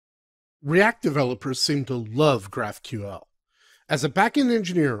React developers seem to love GraphQL. As a backend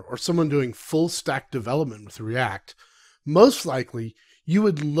engineer or someone doing full stack development with React, most likely you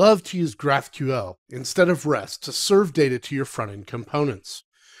would love to use GraphQL instead of REST to serve data to your front-end components.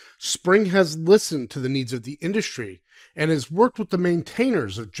 Spring has listened to the needs of the industry and has worked with the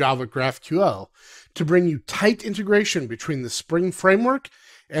maintainers of Java GraphQL to bring you tight integration between the Spring framework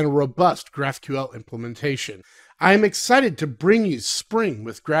and a robust GraphQL implementation. I am excited to bring you Spring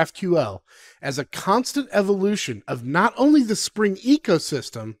with GraphQL as a constant evolution of not only the Spring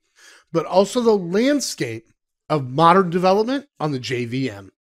ecosystem, but also the landscape of modern development on the JVM.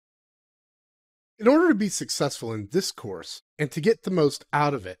 In order to be successful in this course and to get the most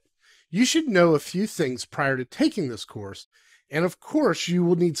out of it, you should know a few things prior to taking this course, and of course you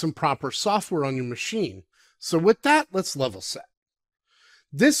will need some proper software on your machine. So with that, let's level set.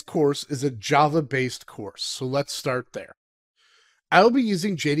 This course is a Java-based course, so let's start there. I will be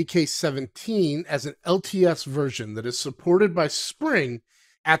using JDK 17 as an LTS version that is supported by Spring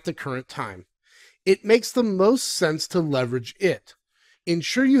at the current time. It makes the most sense to leverage it.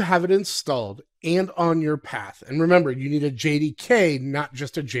 Ensure you have it installed and on your path. And remember, you need a JDK, not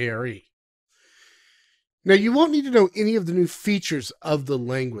just a JRE. Now, you won't need to know any of the new features of the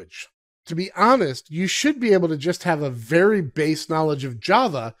language. To be honest, you should be able to just have a very base knowledge of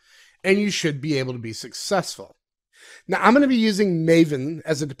Java, and you should be able to be successful. Now, I'm going to be using Maven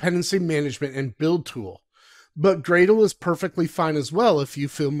as a dependency management and build tool, but Gradle is perfectly fine as well if you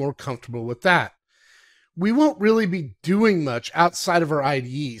feel more comfortable with that. We won't really be doing much outside of our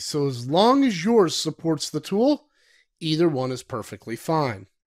IDE, so as long as yours supports the tool, either one is perfectly fine.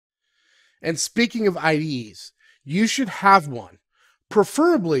 And speaking of IDEs, you should have one,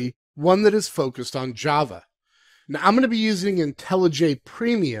 preferably one that is focused on Java. Now, I'm going to be using IntelliJ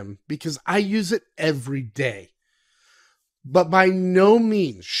Premium because I use it every day. But by no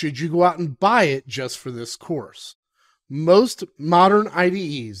means should you go out and buy it just for this course. Most modern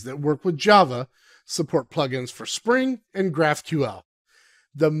IDEs that work with Java support plugins for Spring and GraphQL.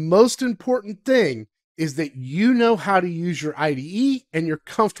 The most important thing is that you know how to use your IDE and you're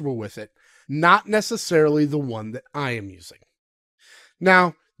comfortable with it, not necessarily the one that I am using.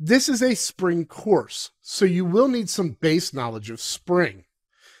 Now, this is a Spring course, so you will need some base knowledge of Spring.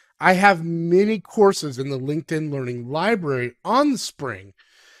 I have many courses in the LinkedIn Learning Library on Spring,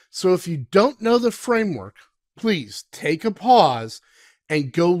 so if you don't know the framework, please take a pause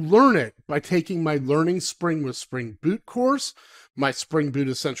and go learn it by taking my Learning Spring with Spring Boot course, my Spring Boot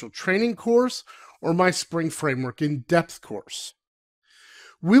Essential Training course, or my Spring Framework In-Depth course.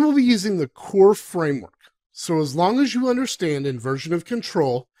 We will be using the core framework, so as long as you understand inversion of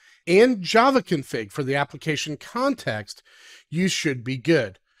control and Java config for the application context, you should be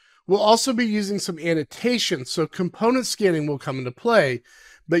good. We'll also be using some annotations, so component scanning will come into play,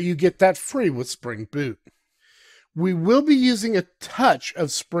 but you get that free with Spring Boot. We will be using a touch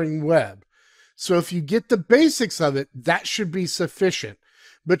of Spring Web, so if you get the basics of it, that should be sufficient,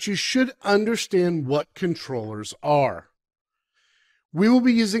 but you should understand what controllers are. We will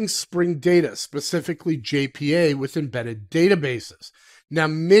be using Spring Data, specifically JPA with embedded databases. Now,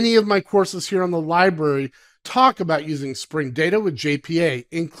 many of my courses here on the library talk about using Spring Data with JPA,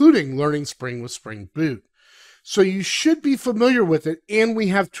 including Learning Spring with Spring Boot. So you should be familiar with it, and we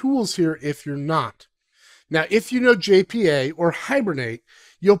have tools here if you're not. Now, if you know JPA or Hibernate,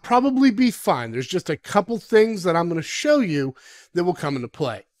 you'll probably be fine. There's just a couple things that I'm going to show you that will come into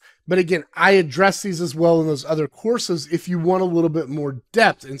play. But again, I address these as well in those other courses if you want a little bit more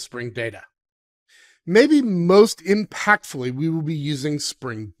depth in Spring Data. Maybe most impactfully, we will be using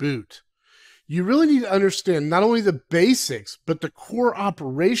Spring Boot. You really need to understand not only the basics, but the core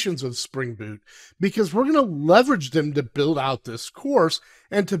operations of Spring Boot, because we're going to leverage them to build out this course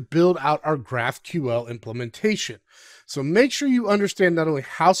and to build out our GraphQL implementation. So make sure you understand not only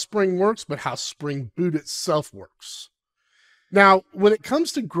how Spring works, but how Spring Boot itself works. Now, when it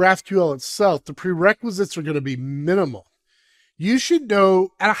comes to GraphQL itself, the prerequisites are going to be minimal. You should know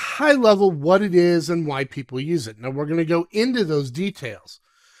at a high level what it is and why people use it. Now, we're going to go into those details.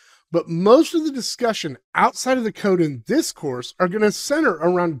 But most of the discussion outside of the code in this course are going to center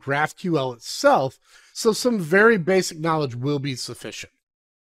around GraphQL itself, so some very basic knowledge will be sufficient.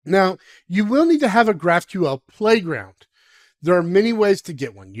 Now, you will need to have a GraphQL playground. There are many ways to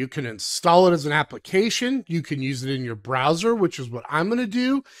get one. You can install it as an application. You can use it in your browser, which is what I'm going to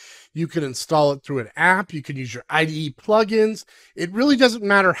do. You can install it through an app. You can use your IDE plugins. It really doesn't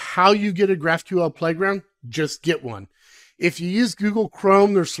matter how you get a GraphQL playground, just get one. If you use Google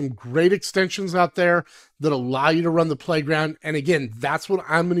Chrome, there's some great extensions out there that allow you to run the playground. And again, that's what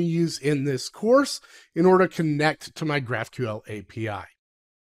I'm going to use in this course in order to connect to my GraphQL API.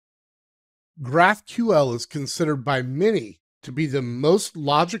 GraphQL is considered by many to be the most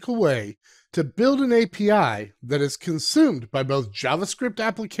logical way to build an API that is consumed by both JavaScript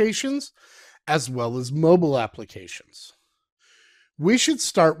applications as well as mobile applications. We should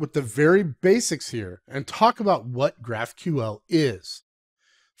start with the very basics here and talk about what GraphQL is.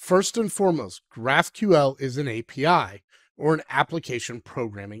 First and foremost, GraphQL is an API, or an application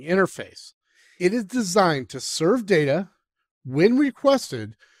programming interface. It is designed to serve data, when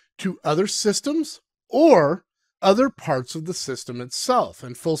requested, to other systems or other parts of the system itself,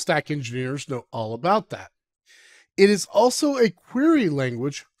 and full stack engineers know all about that. It is also a query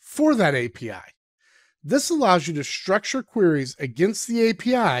language for that API. This allows you to structure queries against the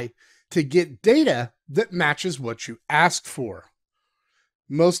API to get data that matches what you asked for.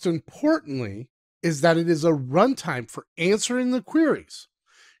 Most importantly is that it is a runtime for answering the queries.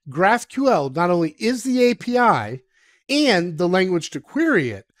 GraphQL not only is the API and the language to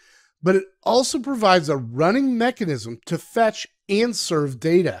query it, but it also provides a running mechanism to fetch and serve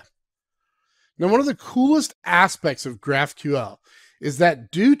data. Now, one of the coolest aspects of GraphQL is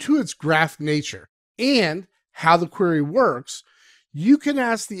that due to its graph nature and how the query works, you can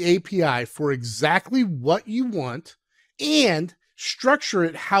ask the API for exactly what you want and structure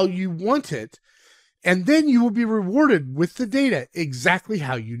it how you want it, and then you will be rewarded with the data exactly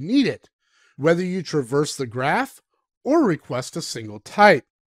how you need it, whether you traverse the graph or request a single type.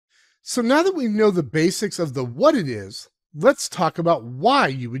 So now that we know the basics of the what it is, let's talk about why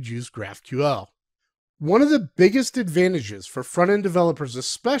you would use GraphQL. One of the biggest advantages for front-end developers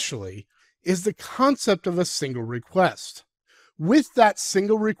especially is the concept of a single request. With that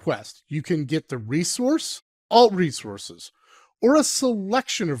single request, you can get the resource, all resources, or a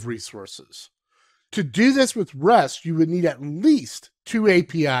selection of resources. To do this with REST, you would need at least 2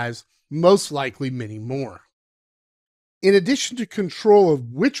 APIs, most likely many more. In addition to control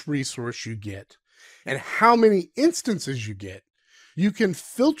of which resource you get and how many instances you get, you can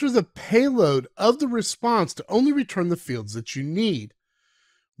filter the payload of the response to only return the fields that you need.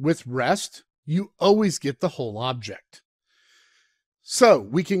 With REST, you always get the whole object. So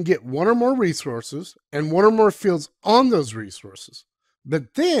we can get one or more resources and one or more fields on those resources,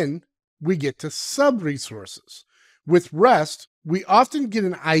 but then we get to sub-resources. With REST, we often get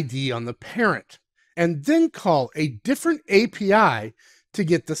an ID on the parent and then call a different API to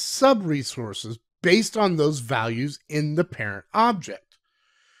get the sub-resources based on those values in the parent object.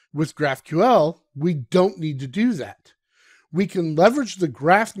 With GraphQL, we don't need to do that. We can leverage the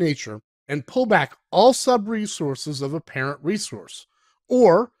graph nature and pull back all sub-resources of a parent resource,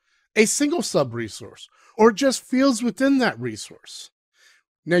 or a single sub-resource, or just fields within that resource.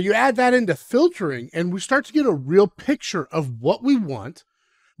 Now you add that into filtering and we start to get a real picture of what we want,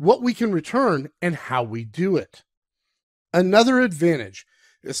 what we can return, and how we do it. Another advantage,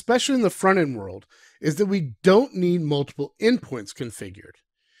 especially in the front-end world, is that we don't need multiple endpoints configured.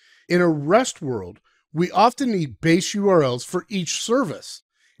 In a REST world, we often need base URLs for each service.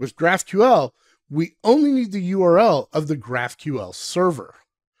 With GraphQL, we only need the URL of the GraphQL server.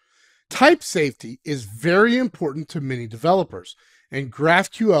 Type safety is very important to many developers, and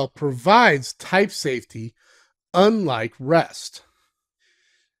GraphQL provides type safety unlike REST.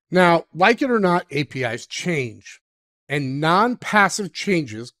 Now, like it or not, APIs change, and non-passive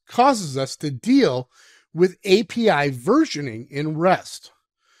changes causes us to deal with API versioning in REST.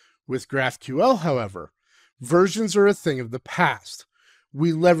 With GraphQL, however, versions are a thing of the past.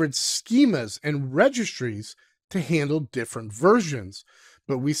 We leverage schemas and registries to handle different versions,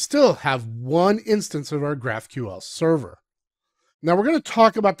 but we still have one instance of our GraphQL server. Now we're going to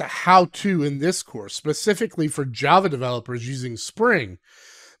talk about the how-to in this course, specifically for Java developers using Spring,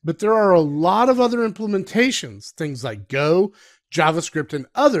 but there are a lot of other implementations, things like Go, JavaScript, and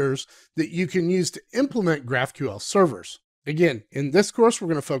others that you can use to implement GraphQL servers. Again, in this course, we're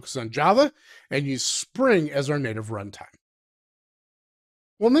going to focus on Java and use Spring as our native runtime.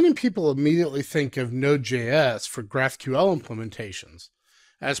 Well, many people immediately think of Node.js for GraphQL implementations.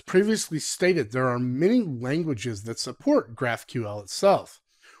 As previously stated, there are many languages that support GraphQL itself.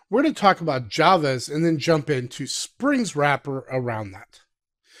 We're going to talk about Java's and then jump into Spring's wrapper around that.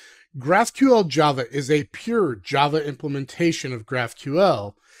 GraphQL Java is a pure Java implementation of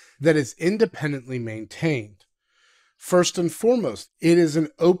GraphQL that is independently maintained. First and foremost, it is an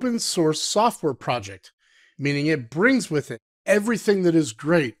open source software project, meaning it brings with it everything that is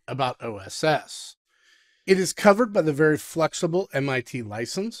great about OSS. It is covered by the very flexible MIT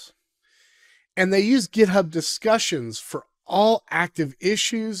license, and they use GitHub discussions for all active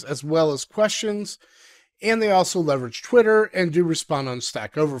issues as well as questions, and they also leverage Twitter and do respond on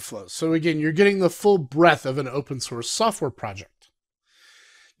Stack Overflow. So again, you're getting the full breadth of an open source software project.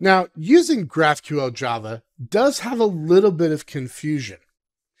 Now, using GraphQL Java does have a little bit of confusion.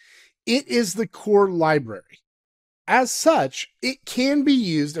 It is the core library. As such, it can be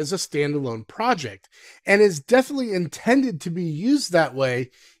used as a standalone project and is definitely intended to be used that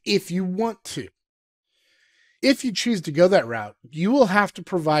way if you want to. If you choose to go that route, you will have to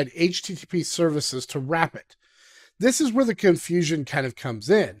provide HTTP services to wrap it. This is where the confusion kind of comes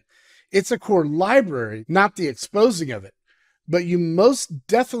in. It's a core library, not the exposing of it, but you most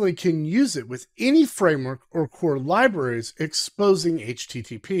definitely can use it with any framework or core libraries exposing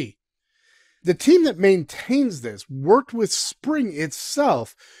HTTP. The team that maintains this worked with Spring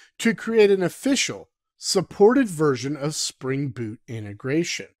itself to create an official, supported version of Spring Boot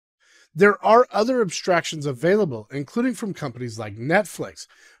integration. There are other abstractions available, including from companies like Netflix,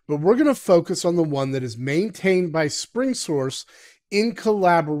 but we're going to focus on the one that is maintained by SpringSource in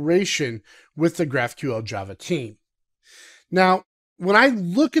collaboration with the GraphQL Java team. Now, when I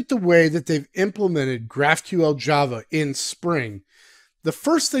look at the way that they've implemented GraphQL Java in Spring, the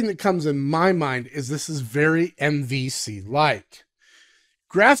first thing that comes in my mind is this is very MVC-like.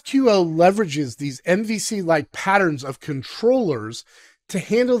 GraphQL leverages these MVC-like patterns of controllers to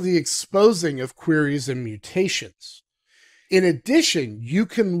handle the exposing of queries and mutations. In addition, you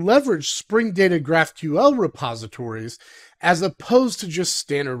can leverage Spring Data GraphQL repositories as opposed to just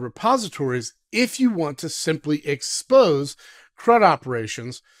standard repositories if you want to simply expose CRUD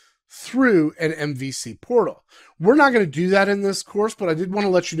operations through an MVC portal. We're not going to do that in this course, but I did want to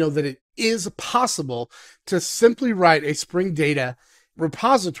let you know that it is possible to simply write a Spring Data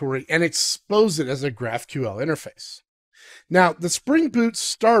repository and expose it as a GraphQL interface. Now, the Spring Boot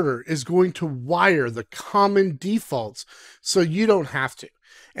starter is going to wire the common defaults so you don't have to.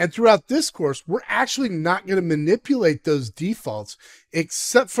 And throughout this course, we're actually not going to manipulate those defaults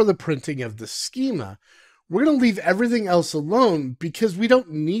except for the printing of the schema. We're going to leave everything else alone because we don't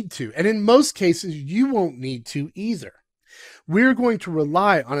need to. And in most cases, you won't need to either. We're going to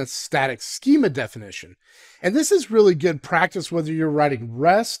rely on a static schema definition. And this is really good practice whether you're writing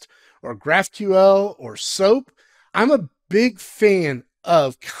REST or GraphQL or SOAP. I'm a big fan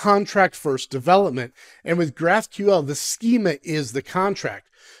of contract first development. And with GraphQL, the schema is the contract.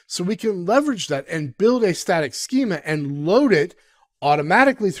 So we can leverage that and build a static schema and load it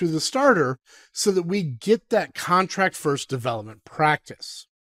automatically through the starter so that we get that contract first development practice.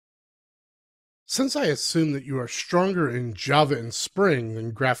 Since I assume that you are stronger in Java and Spring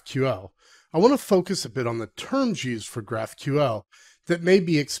than GraphQL, I want to focus a bit on the terms used for GraphQL that may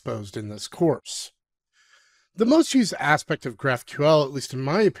be exposed in this course. The most used aspect of GraphQL, at least in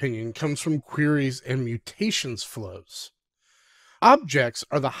my opinion, comes from queries and mutations flows. Objects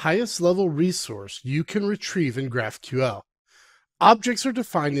are the highest level resource you can retrieve in GraphQL. Objects are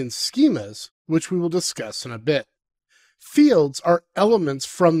defined in schemas, which we will discuss in a bit. Fields are elements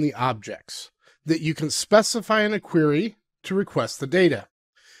from the objects that you can specify in a query to request the data.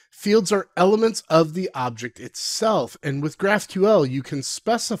 Fields are elements of the object itself, and with GraphQL, you can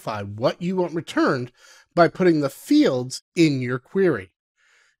specify what you want returned by putting the fields in your query.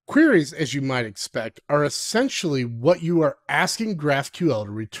 Queries, as you might expect, are essentially what you are asking GraphQL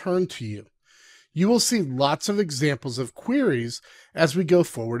to return to you. You will see lots of examples of queries as we go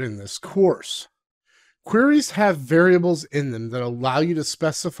forward in this course. Queries have variables in them that allow you to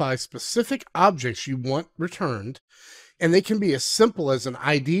specify specific objects you want returned, and they can be as simple as an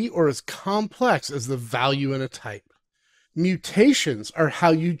ID or as complex as the value in a type. Mutations are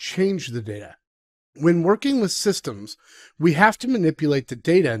how you change the data. When working with systems, we have to manipulate the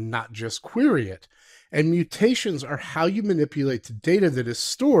data, not just query it. And mutations are how you manipulate the data that is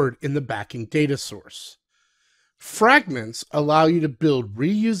stored in the backing data source. Fragments allow you to build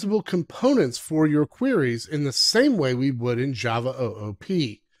reusable components for your queries in the same way we would in Java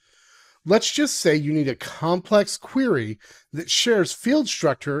OOP. Let's just say you need a complex query that shares field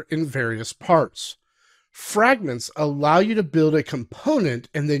structure in various parts. Fragments allow you to build a component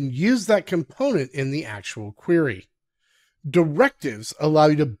and then use that component in the actual query. Directives allow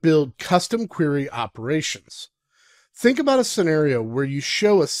you to build custom query operations. Think about a scenario where you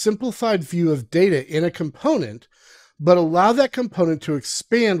show a simplified view of data in a component, but allow that component to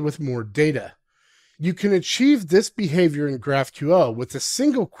expand with more data. You can achieve this behavior in GraphQL with a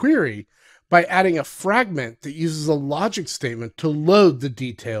single query by adding a fragment that uses a logic statement to load the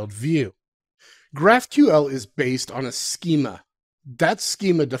detailed view. GraphQL is based on a schema. That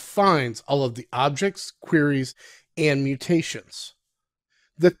schema defines all of the objects, queries, and mutations.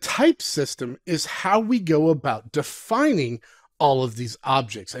 The type system is how we go about defining all of these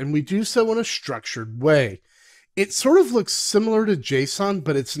objects, and we do so in a structured way. It sort of looks similar to JSON,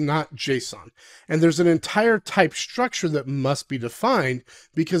 but it's not JSON. And there's an entire type structure that must be defined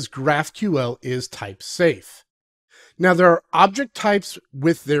because GraphQL is type safe. Now, there are object types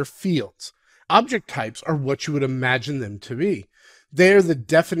with their fields. Object types are what you would imagine them to be. They are the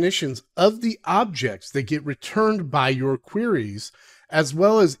definitions of the objects that get returned by your queries, as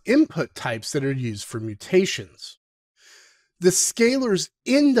well as input types that are used for mutations. The scalars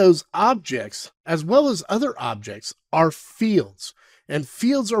in those objects, as well as other objects, are fields. And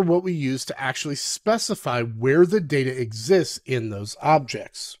fields are what we use to actually specify where the data exists in those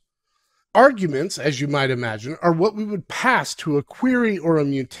objects. Arguments, as you might imagine, are what we would pass to a query or a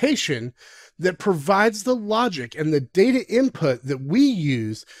mutation that provides the logic and the data input that we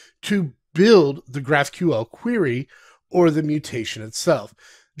use to build the GraphQL query or the mutation itself.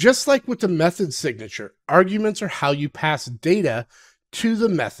 Just like with the method signature, arguments are how you pass data to the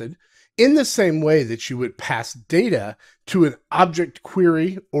method in the same way that you would pass data to an object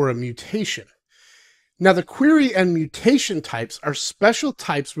query or a mutation. Now, the query and mutation types are special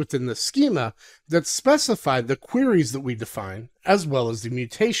types within the schema that specify the queries that we define, as well as the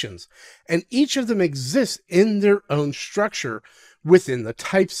mutations, and each of them exists in their own structure within the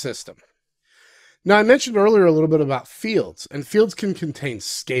type system. Now, I mentioned earlier a little bit about fields, and fields can contain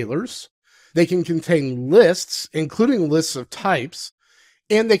scalars, they can contain lists, including lists of types,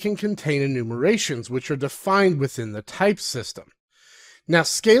 and they can contain enumerations, which are defined within the type system. Now,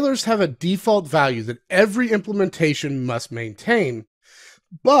 scalars have a default value that every implementation must maintain,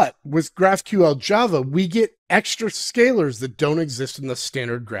 but with GraphQL Java, we get extra scalars that don't exist in the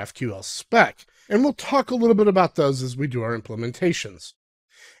standard GraphQL spec, and we'll talk a little bit about those as we do our implementations.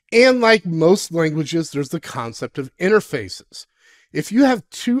 And like most languages, there's the concept of interfaces. If you have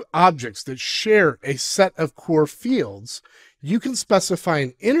two objects that share a set of core fields, you can specify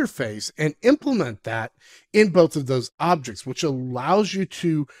an interface and implement that in both of those objects, which allows you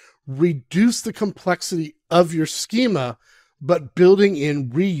to reduce the complexity of your schema, but building in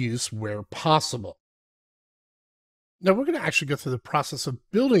reuse where possible. Now, we're going to actually go through the process of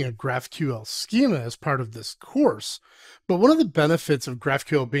building a GraphQL schema as part of this course. But one of the benefits of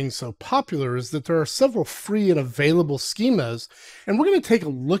GraphQL being so popular is that there are several free and available schemas, and we're going to take a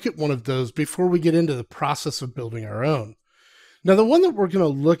look at one of those before we get into the process of building our own. Now, the one that we're going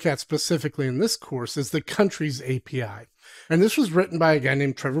to look at specifically in this course is the countries API. And this was written by a guy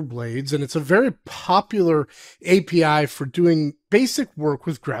named Trevor Blades, and it's a very popular API for doing basic work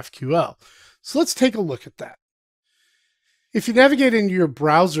with GraphQL. So let's take a look at that. If you navigate into your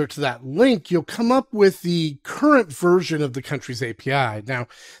browser to that link, you'll come up with the current version of the countries API. Now,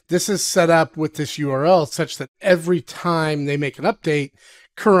 this is set up with this URL such that every time they make an update,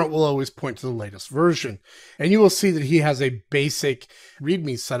 current will always point to the latest version. And you will see that he has a basic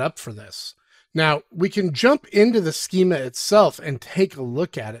README set up for this. Now, we can jump into the schema itself and take a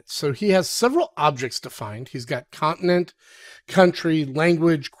look at it. So he has several objects defined. He's got continent, country,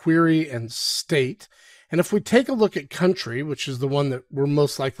 language, query, and state. And if we take a look at country, which is the one that we're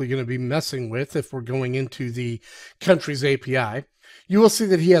most likely going to be messing with if we're going into the countries API, you will see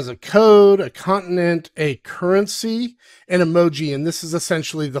that he has a code, a continent, a currency, an emoji, and this is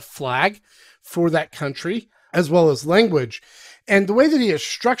essentially the flag for that country, as well as language. And the way that he has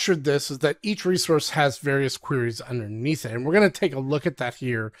structured this is that each resource has various queries underneath it. And we're going to take a look at that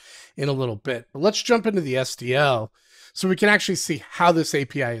here in a little bit. But let's jump into the SDL so we can actually see how this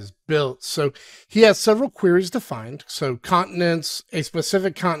API is built. So he has several queries defined. So continents, a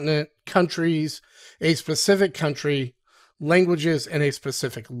specific continent, countries, a specific country, languages, and a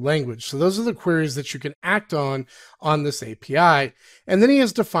specific language. So those are the queries that you can act on this API. And then he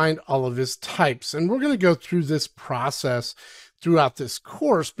has defined all of his types. And we're going to go through this process throughout this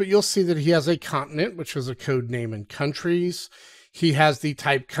course, but you'll see that he has a continent, which is a code name and countries. He has the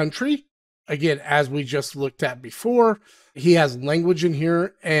type country. Again, as we just looked at before, he has language in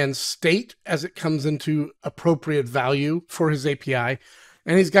here and state as it comes into appropriate value for his API.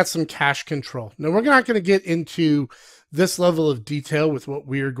 And he's got some cache control. Now, we're not going to get into this level of detail with what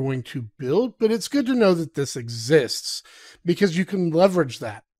we are going to build, but it's good to know that this exists because you can leverage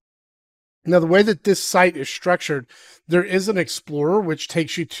that. Now, the way that this site is structured, there is an explorer which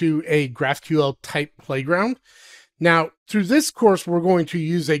takes you to a GraphQL type playground. Now, through this course, we're going to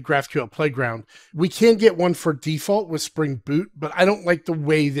use a GraphQL playground. We can get one for default with Spring Boot, but I don't like the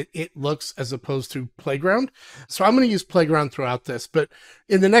way that it looks as opposed to playground. So I'm going to use playground throughout this. But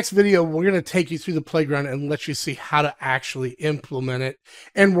in the next video, we're going to take you through the playground and let you see how to actually implement it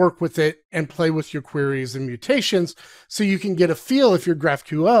and work with it and play with your queries and mutations so you can get a feel if your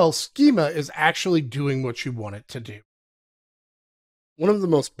GraphQL schema is actually doing what you want it to do. One of the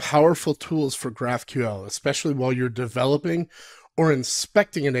most powerful tools for GraphQL, especially while you're developing or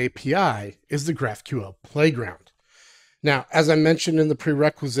inspecting an API, is the GraphQL Playground. Now, as I mentioned in the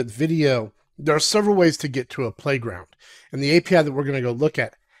prerequisite video, there are several ways to get to a playground, and the API that we're going to go look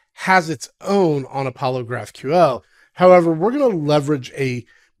at has its own on Apollo GraphQL. However, we're going to leverage a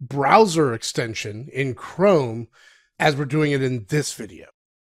browser extension in Chrome as we're doing it in this video.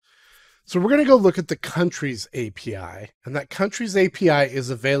 So we're going to go look at the countries API, and that countries API is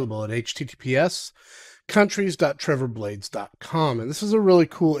available at https://countries.trevorblades.com. And this is a really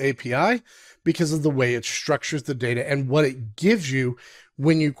cool API because of the way it structures the data and what it gives you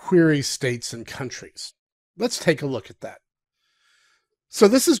when you query states and countries. Let's take a look at that. So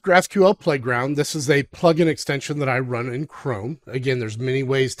this is GraphQL Playground. This is a plugin extension that I run in Chrome. Again, there's many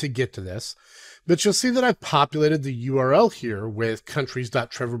ways to get to this, but you'll see that I've populated the URL here with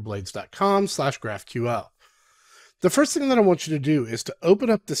countries.trevorblades.com/GraphQL. The first thing that I want you to do is to open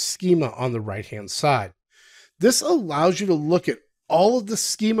up the schema on the right-hand side. This allows you to look at all of the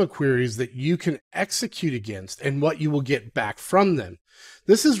schema queries that you can execute against and what you will get back from them.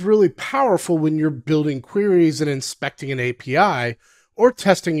 This is really powerful when you're building queries and inspecting an API or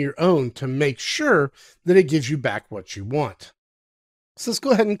testing your own to make sure that it gives you back what you want. So let's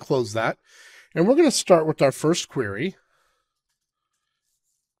go ahead and close that. And we're going to start with our first query.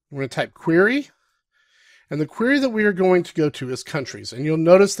 We're going to type query. And the query that we are going to go to is countries. And you'll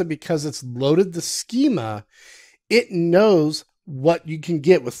notice that because it's loaded the schema, it knows what you can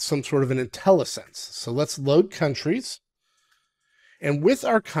get with some sort of an IntelliSense. So let's load countries. And with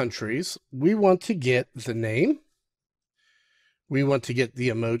our countries, we want to get the name. We want to get the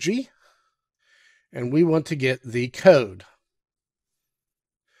emoji. And we want to get the code.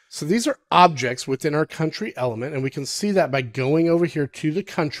 So these are objects within our country element, and we can see that by going over here to the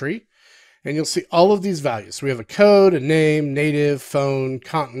country, and you'll see all of these values. So we have a code, a name, native, phone,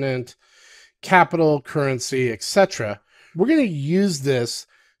 continent, capital, currency, etc. We're going to use this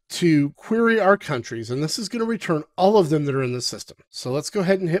to query our countries, and this is going to return all of them that are in the system. So let's go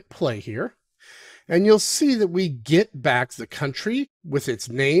ahead and hit play here, and you'll see that we get back the country with its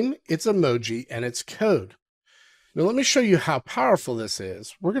name, its emoji, and its code. Now let me show you how powerful this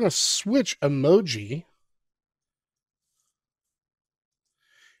is. We're going to switch emoji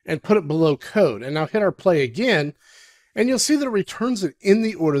and put it below code. And now hit our play again, and you'll see that it returns it in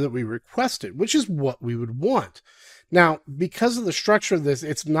the order that we requested, which is what we would want. Now, because of the structure of this,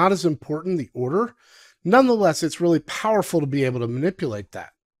 it's not as important, the order. Nonetheless, it's really powerful to be able to manipulate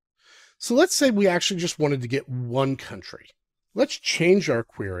that. So let's say we actually just wanted to get one country. Let's change our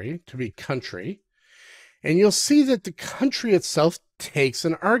query to be country. And you'll see that the country itself takes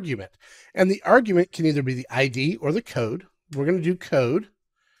an argument. And the argument can either be the ID or the code. We're going to do code.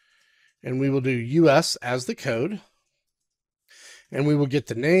 And we will do US as the code. And we will get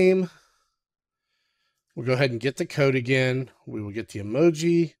the name. We'll go ahead and get the code again. We will get the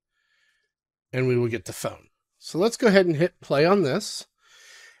emoji. And we will get the phone. So let's go ahead and hit play on this.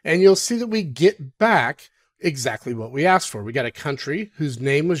 And you'll see that we get back exactly what we asked for. We got a country whose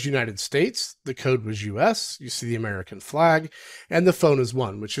name was United States, the code was US, you see the American flag, and the phone is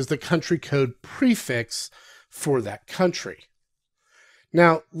 1, which is the country code prefix for that country.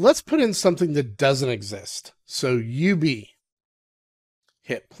 Now, let's put in something that doesn't exist. So UB,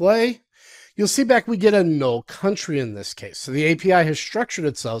 hit play. You'll see back we get a null country in this case. So the API has structured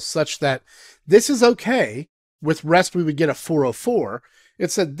itself such that this is okay. With REST, we would get a 404.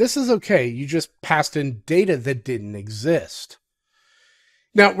 It said, this is okay, you just passed in data that didn't exist.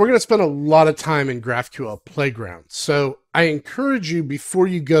 Now, we're going to spend a lot of time in GraphQL Playground, so I encourage you before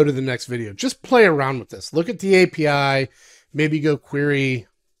you go to the next video, just play around with this. Look at the API, maybe go query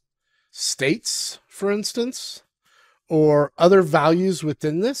states, for instance, or other values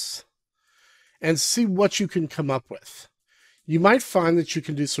within this, and see what you can come up with. You might find that you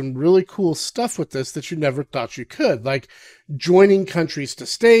can do some really cool stuff with this that you never thought you could, like joining countries to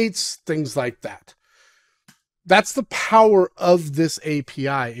states, things like that. That's the power of this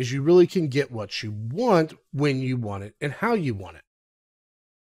API, is you really can get what you want when you want it and how you want it.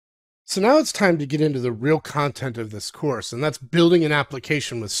 So now it's time to get into the real content of this course, and that's building an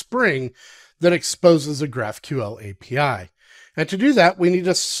application with Spring that exposes a GraphQL API. And to do that, we need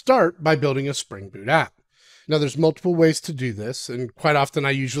to start by building a Spring Boot app. Now, there's multiple ways to do this, and quite often I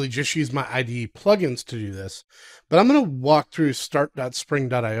usually just use my IDE plugins to do this, but I'm going to walk through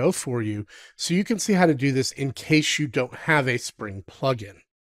start.spring.io for you so you can see how to do this in case you don't have a Spring plugin.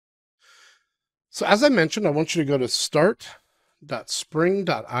 So as I mentioned, I want you to go to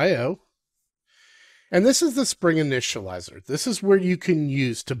start.spring.io, and this is the Spring Initializer. This is where you can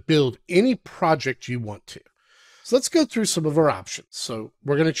use to build any project you want to. So let's go through some of our options. So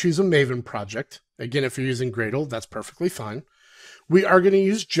we're going to choose a Maven project. Again, if you're using Gradle, that's perfectly fine. We are going to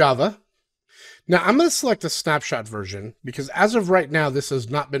use Java. Now I'm going to select a snapshot version because as of right now, this has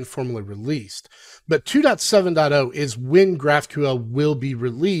not been formally released, but 2.7.0 is when GraphQL will be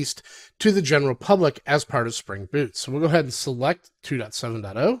released to the general public as part of Spring Boot. So we'll go ahead and select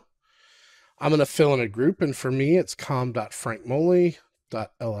 2.7.0. I'm going to fill in a group, and for me, it's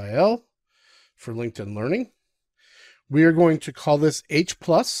com.frankmoley.lil for LinkedIn Learning. We are going to call this H+.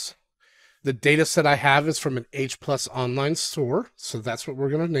 The data set I have is from an H+ online store, so that's what we're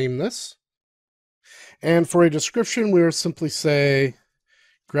going to name this. And for a description, we will simply say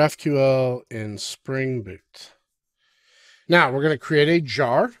GraphQL in Spring Boot. Now we're going to create a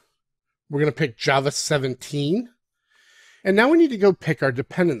jar. We're going to pick Java 17. And now we need to go pick our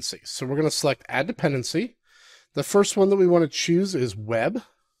dependencies. So we're going to select Add Dependency. The first one that we want to choose is Web.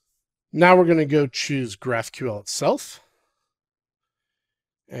 Now we're going to go choose GraphQL itself.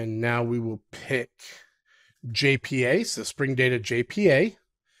 And now we will pick JPA, so Spring Data JPA.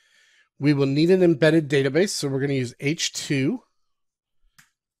 We will need an embedded database, so we're going to use H2.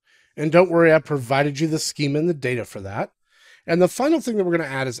 And don't worry, I provided you the schema and the data for that. And the final thing that we're going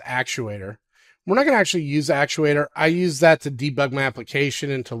to add is Actuator. We're not going to actually use Actuator. I use that to debug my application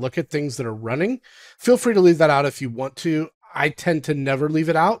and to look at things that are running. Feel free to leave that out if you want to. I tend to never leave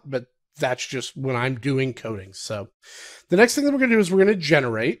it out, but that's just when I'm doing coding. So the next thing that we're going to do is we're going to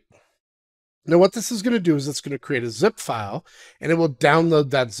generate. Now what this is going to do is it's going to create a zip file, and it will download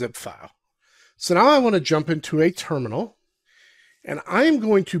that zip file. So now I want to jump into a terminal, and I am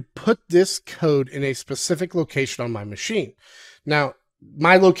going to put this code in a specific location on my machine. Now,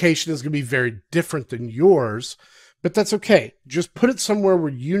 my location is going to be very different than yours, but that's okay. Just put it somewhere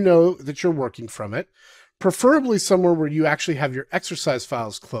where you know that you're working from it, preferably somewhere where you actually have your exercise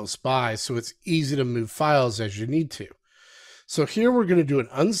files close by so it's easy to move files as you need to. So here we're going to do an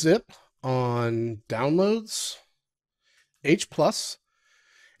unzip on downloads, H+.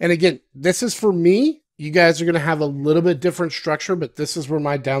 And again, this is for me. You guys are going to have a little bit different structure, but this is where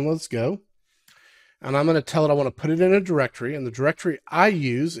my downloads go. And I'm going to tell it I want to put it in a directory. And the directory I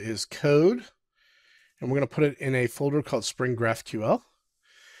use is code. And we're going to put it in a folder called Spring GraphQL.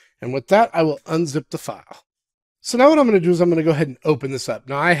 And with that, I will unzip the file. So now what I'm going to do is I'm going to go ahead and open this up.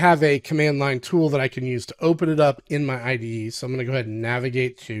 Now I have a command line tool that I can use to open it up in my IDE. So I'm going to go ahead and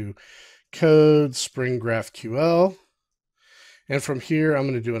navigate to code Spring GraphQL. And from here, I'm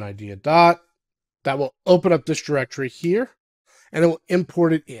going to do an idea dot. That will open up this directory here, and it will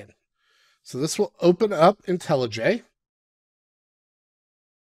import it in. So this will open up IntelliJ.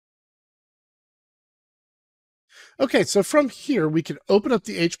 Okay, so from here, we can open up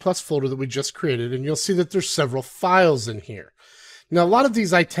the H+ folder that we just created, and you'll see that there's several files in here. Now, a lot of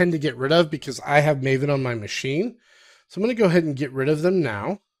these I tend to get rid of because I have Maven on my machine. So I'm going to go ahead and get rid of them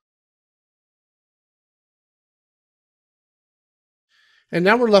now. And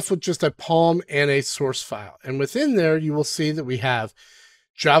now we're left with just a POM and a source file. And within there, you will see that we have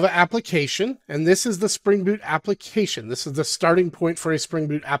Java application, and this is the Spring Boot application. This is the starting point for a Spring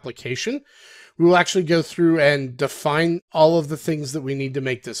Boot application. We will actually go through and define all of the things that we need to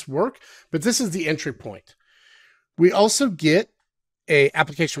make this work, but this is the entry point. We also get a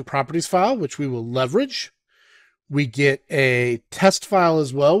application properties file, which we will leverage. We get a test file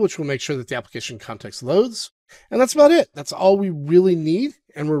as well, which will make sure that the application context loads. And that's about it. That's all we really need,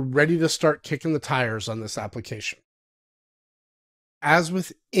 and we're ready to start kicking the tires on this application. As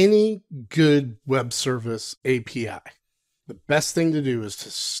with any good web service API, the best thing to do is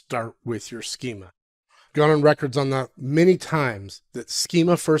to start with your schema. I've gone on records on that many times that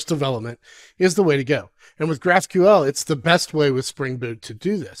schema first development is the way to go. And with GraphQL, it's the best way with Spring Boot to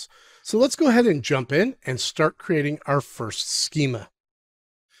do this. So let's go ahead and jump in and start creating our first schema.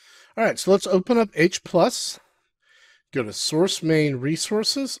 All right, so let's open up H+, go to source main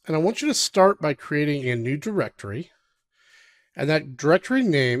resources, and I want you to start by creating a new directory, and that directory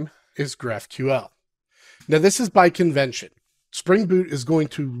name is GraphQL. Now this is by convention. Spring Boot is going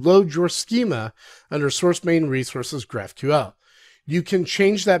to load your schema under source main resources GraphQL. You can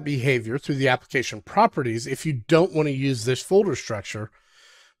change that behavior through the application properties if you don't want to use this folder structure,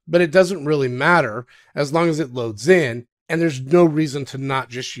 but it doesn't really matter as long as it loads in. And there's no reason to not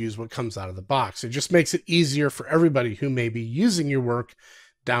just use what comes out of the box. It just makes it easier for everybody who may be using your work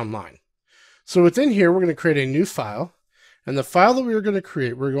down line. So within here, we're going to create a new file. And the file that we're going to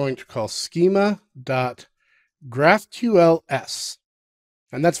create, we're going to call schema.graphqls.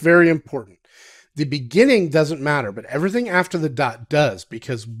 And that's very important. The beginning doesn't matter, but everything after the dot does,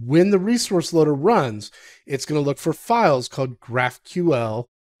 because when the resource loader runs, it's going to look for files called GraphQLs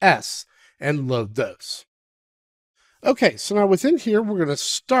and load those. Okay, so now within here, we're going to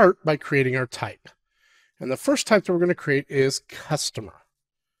start by creating our type. And the first type that we're going to create is customer.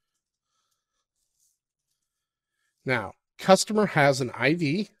 Now, customer has an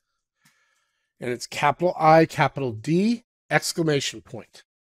ID, and it's capital I, capital D, exclamation point.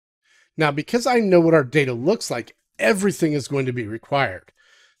 Now, because I know what our data looks like, everything is going to be required.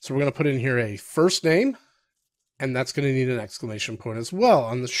 So we're going to put in here a first name, and that's going to need an exclamation point as well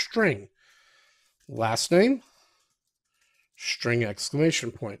on the string. Last name, string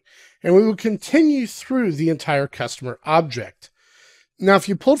exclamation point. And we will continue through the entire customer object. Now, if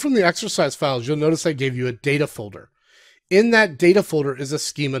you pulled from the exercise files, you'll notice I gave you a data folder. In that data folder is a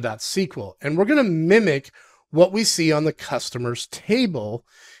schema.sql, and we're going to mimic what we see on the customers table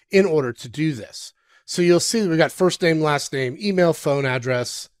in order to do this. So you'll see that we got first name, last name, email, phone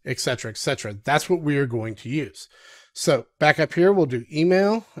address, etc., etc. That's what we are going to use. So back up here, we'll do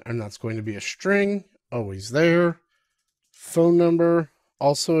email, and that's going to be a string, always there. Phone number,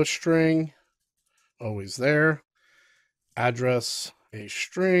 also a string, always there. Address, a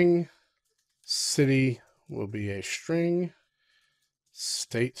string. City will be a string.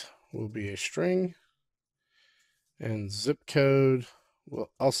 State will be a string. And zip code will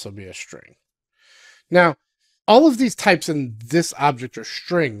also be a string. Now, all of these types in this object are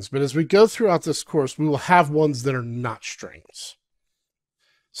strings, but as we go throughout this course, we will have ones that are not strings.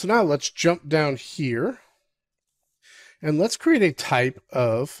 So now let's jump down here and let's create a type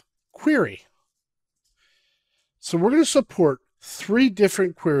of query. So we're going to support 3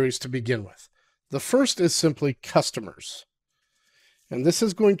 different queries to begin with. The first is simply customers. And this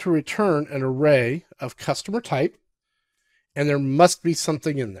is going to return an array of customer type, and there must be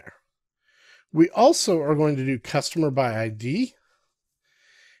something in there. We also are going to do customer by ID,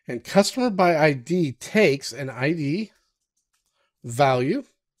 and customer by ID takes an ID value,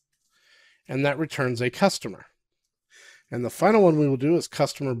 and that returns a customer. And the final one we will do is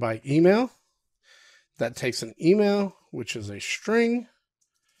customer by email. That takes an email, which is a string,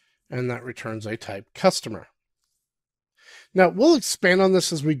 and that returns a type customer. Now, we'll expand on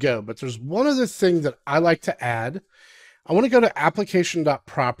this as we go, but there's one other thing that I like to add. I want to go to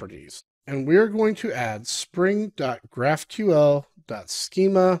application.properties, and we're going to add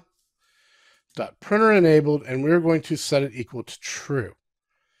spring.graphql.schema.printer-enabled, and we're going to set it equal to true.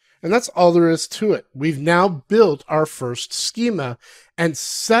 And that's all there is to it. We've now built our first schema and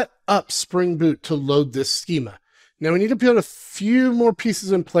set up Spring Boot to load this schema. Now we need to put a few more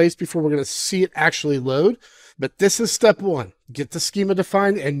pieces in place before we're going to see it actually load, but this is step 1. Get the schema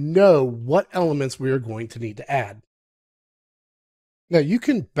defined and know what elements we are going to need to add. Now you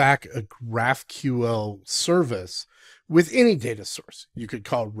can back a GraphQL service with any data source. You could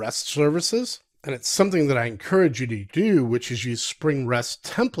call REST services, and it's something that I encourage you to do, which is use Spring REST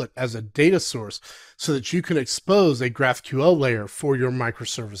template as a data source so that you can expose a GraphQL layer for your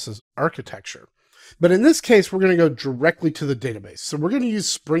microservices architecture. But in this case, we're going to go directly to the database. So we're going to use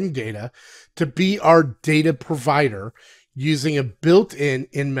Spring Data to be our data provider using a built-in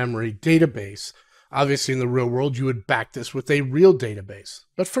in-memory database. Obviously, in the real world, you would back this with a real database.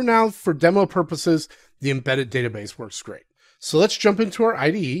 But for now, for demo purposes, the embedded database works great. So let's jump into our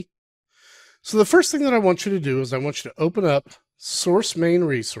IDE. So the first thing that I want you to do is I want you to open up source main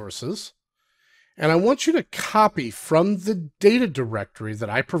resources, and I want you to copy from the data directory that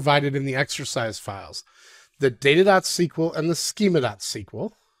I provided in the exercise files, the data.sql and the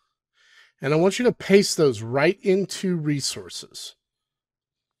schema.sql, and I want you to paste those right into resources.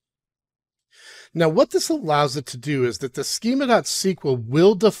 Now, what this allows it to do is that the schema.sql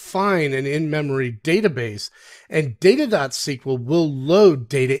will define an in-memory database, and data.sql will load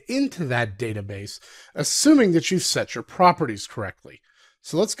data into that database, assuming that you've set your properties correctly.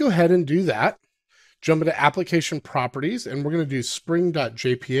 So let's go ahead and do that. Jump into application properties, and we're going to do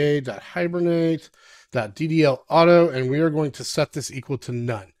spring.jpa.hibernate.ddl-auto, and we are going to set this equal to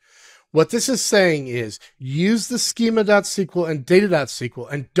none. What this is saying is use the schema.sql and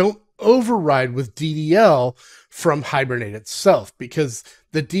data.sql and don't override with DDL from Hibernate itself, because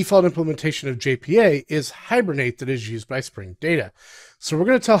the default implementation of JPA is Hibernate that is used by Spring Data. So we're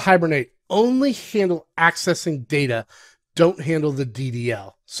going to tell Hibernate only handle accessing data, don't handle the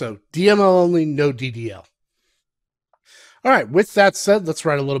DDL. So DML only, no DDL. All right, with that said, let's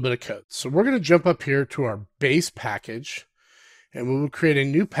write a little bit of code. So we're going to jump up here to our base package, and we will create a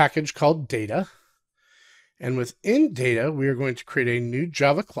new package called data. And within data, we are going to create a new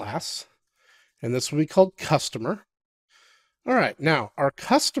Java class, and this will be called customer. All right, now our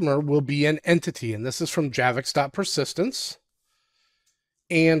customer will be an entity, and this is from javix.persistence.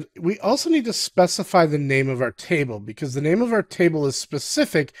 And we also need to specify the name of our table, because the name of our table is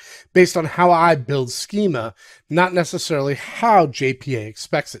specific based on how I build schema, not necessarily how JPA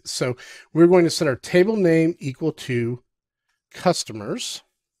expects it. So we're going to set our table name equal to customers,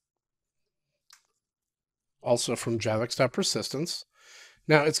 also from JavaScript.persistence.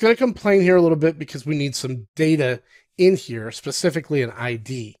 Now it's going to complain here a little bit because we need some data in here, specifically an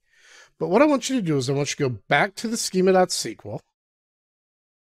ID. But what I want you to do is I want you to go back to the schema.sql.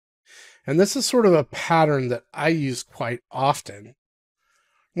 And this is sort of a pattern that I use quite often.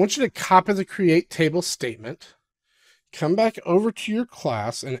 I want you to copy the create table statement, come back over to your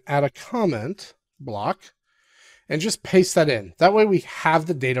class and add a comment block, and just paste that in. That way we have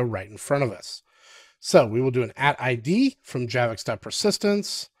the data right in front of us. So we will do an @ID from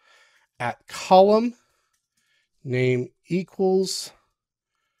JavaScript.persistence, @column, name equals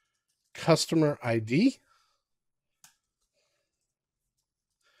customer ID,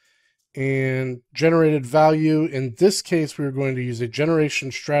 and generated value. In this case, we're going to use a generation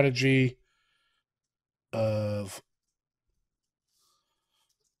strategy of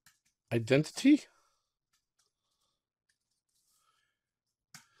identity.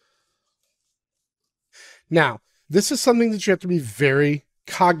 Now, this is something that you have to be very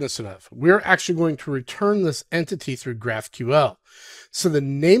cognizant of. We're actually going to return this entity through GraphQL. So the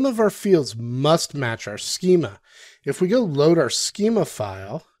name of our fields must match our schema. If we go load our schema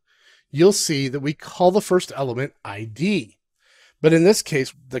file, you'll see that we call the first element ID. But in this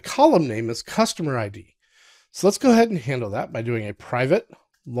case, the column name is customer ID. So let's go ahead and handle that by doing a private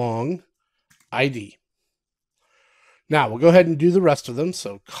long ID. Now we'll go ahead and do the rest of them.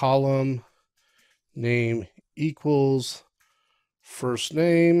 So column name equals first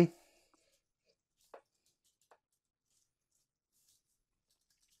name,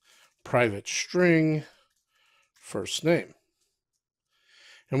 private string, first name.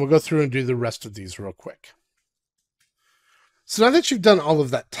 And we'll go through and do the rest of these real quick. So now that you've done all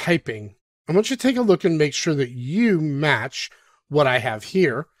of that typing, I want you to take a look and make sure that you match what I have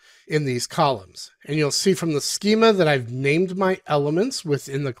here in these columns. And you'll see from the schema that I've named my elements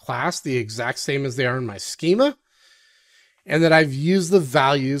within the class the exact same as they are in my schema, and that I've used the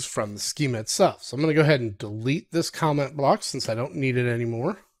values from the schema itself. So I'm going to go ahead and delete this comment block since I don't need it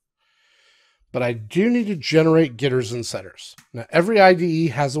anymore. But I do need to generate getters and setters. Now, every IDE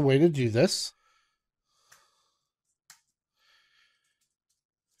has a way to do this.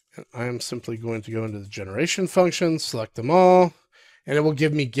 And I am simply going to go into the generation function, select them all, and it will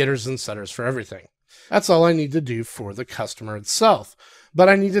give me getters and setters for everything. That's all I need to do for the customer itself. But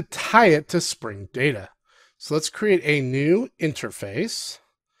I need to tie it to Spring Data. So let's create a new interface.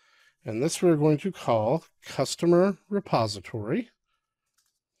 And this we're going to call Customer Repository.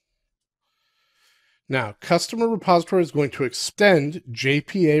 Now, customer repository is going to extend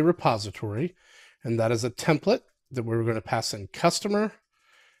JPA repository, and that is a template that we're going to pass in customer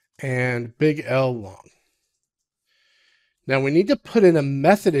and big L long. Now we need to put in a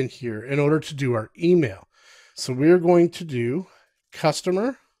method in here in order to do our email. So we're going to do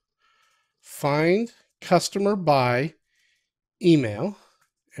customer find customer by email,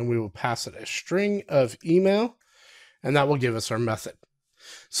 and we will pass it a string of email, and that will give us our method.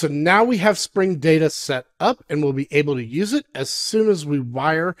 So now we have Spring Data set up, and we'll be able to use it as soon as we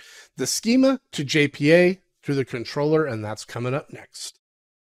wire the schema to JPA through the controller, and that's coming up next.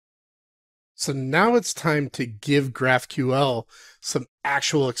 So now it's time to give GraphQL some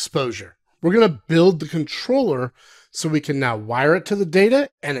actual exposure. We're going to build the controller so we can now wire it to the data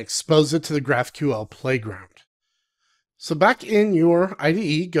and expose it to the GraphQL playground. So back in your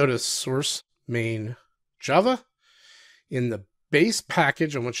IDE, go to source main Java. In the base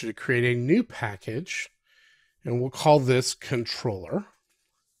package, I want you to create a new package, and we'll call this controller.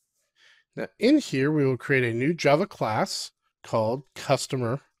 Now in here, we will create a new Java class called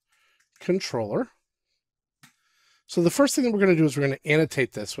customer controller. So the first thing that we're going to do is we're going to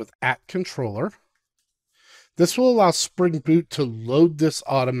annotate this with @controller. This will allow Spring Boot to load this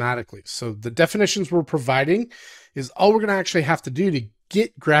automatically. So the definitions we're providing is all we're going to actually have to do to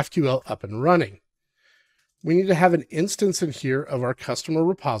get GraphQL up and running. We need to have an instance in here of our customer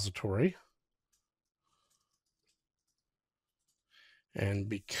repository. And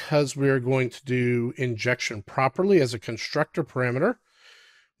because we are going to do injection properly as a constructor parameter,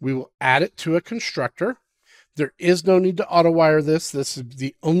 we will add it to a constructor. There is no need to auto-wire this. This is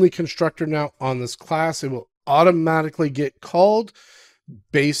the only constructor now on this class. It will automatically get called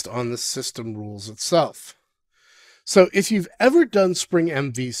based on the system rules itself. So if you've ever done Spring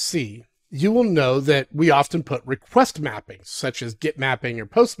MVC, you will know that we often put request mappings, such as get mapping or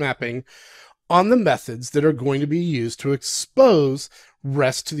post mapping, on the methods that are going to be used to expose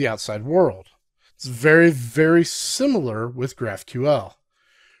REST to the outside world. It's very, very similar with GraphQL.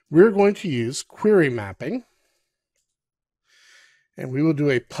 We're going to use query mapping, and we will do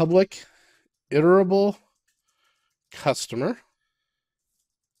a public iterable customer.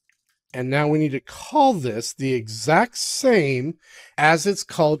 And now we need to call this the exact same as it's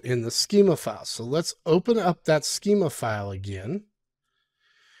called in the schema file. So let's open up that schema file again.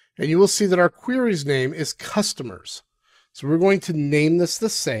 And you will see that our query's name is customers. So we're going to name this the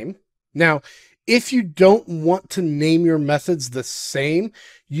same. Now, if you don't want to name your methods the same,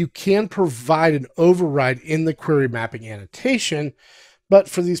 you can provide an override in the query mapping annotation. But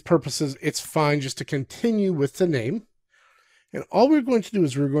for these purposes, it's fine just to continue with the name. And all we're going to do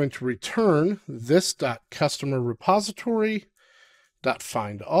is we're going to return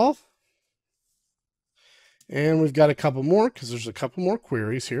this.customerRepository.findAll. And we've got a couple more because there's a couple more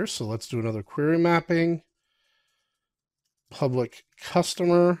queries here. So let's do another query mapping. Public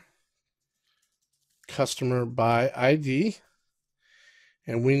customer by ID.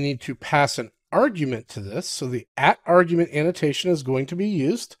 And we need to pass an argument to this. So the @argument annotation is going to be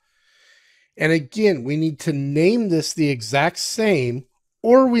used. And again, we need to name this the exact same,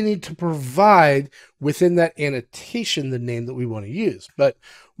 or we need to provide within that annotation the name that we want to use. But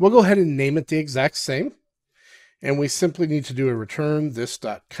we'll go ahead and name it the exact same. And we simply need to do a return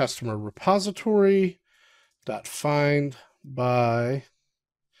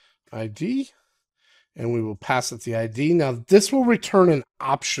this.customerRepository.findByID. And we will pass it the ID. Now this will return an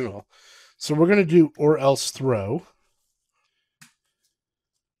optional. So we're going to do or else throw,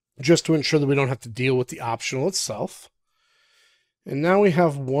 just to ensure that we don't have to deal with the optional itself. And now we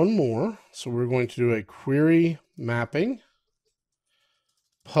have one more. So we're going to do a query mapping,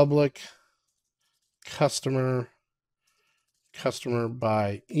 public customer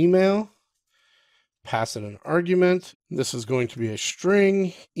by email, pass it an argument. This is going to be a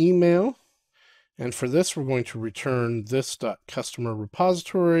string email. And for this, we're going to return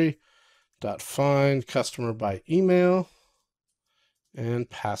this.customerRepository.findCustomerByEmail and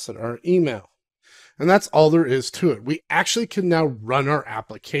pass it our email. And that's all there is to it. We actually can now run our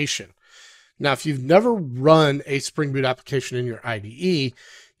application. Now, if you've never run a Spring Boot application in your IDE,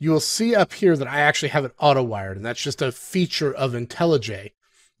 you will see up here that I actually have it auto-wired, and that's just a feature of IntelliJ.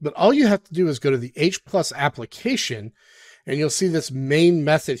 But all you have to do is go to the H+ application, and you'll see this main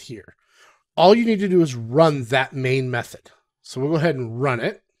method here. All you need to do is run that main method. So we'll go ahead and run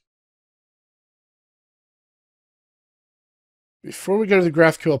it. Before we go to the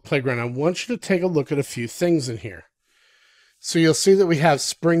GraphQL Playground, I want you to take a look at a few things in here. So you'll see that we have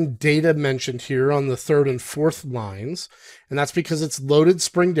Spring Data mentioned here on the 3rd and 4th lines, and that's because it's loaded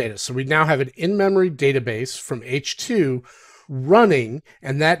Spring Data. So we now have an in-memory database from H2 running,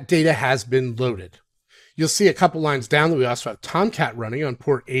 and that data has been loaded. You'll see a couple lines down that we also have Tomcat running on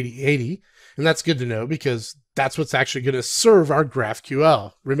port 8080, and that's good to know because that's what's actually going to serve our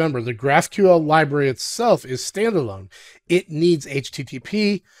GraphQL. Remember, the GraphQL library itself is standalone. It needs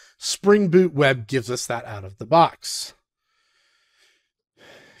HTTP. Spring Boot Web gives us that out of the box.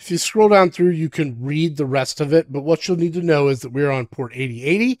 If you scroll down through, you can read the rest of it, but what you'll need to know is that we're on port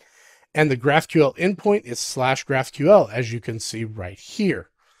 8080, and the GraphQL endpoint is /GraphQL, as you can see right here.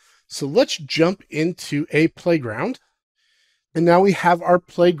 So let's jump into a playground. And now we have our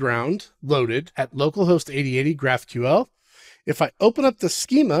playground loaded at localhost 8080 GraphQL. If I open up the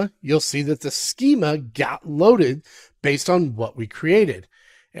schema, you'll see that the schema got loaded based on what we created.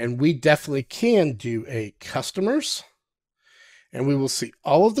 And we definitely can do a customers. And we will see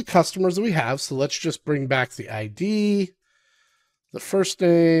all of the customers that we have. So let's just bring back the ID, the first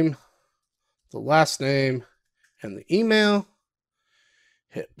name, the last name, and the email.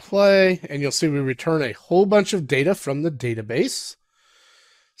 Hit play, and you'll see we return a whole bunch of data from the database.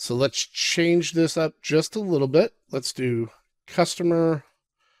 So let's change this up just a little bit. Let's do customer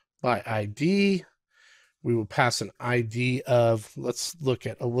by ID. We will pass an ID of, let's look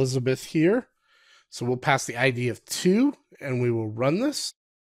at Elizabeth here. So we'll pass the ID of 2, and we will run this.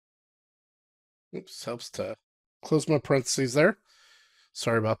 Oops, helps to close my parentheses there.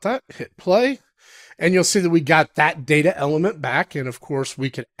 Sorry about that. Hit play. And you'll see that we got that data element back. And of course,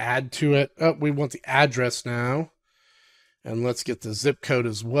 we could add to it. Oh, we want the address now. And let's get the zip code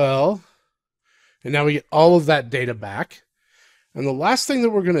as well. And now we get all of that data back. And the last thing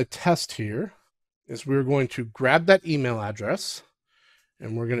that we're going to test here is we're going to grab that email address.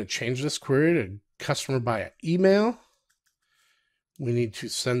 And we're going to change this query to customer by email. We need to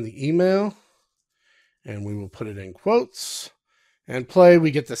send the email. And we will put it in quotes. and play,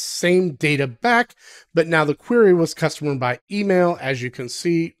 we get the same data back, but now the query was customer by email, as you can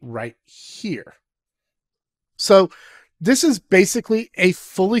see right here. So this is basically a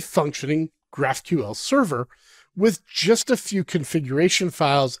fully functioning GraphQL server with just a few configuration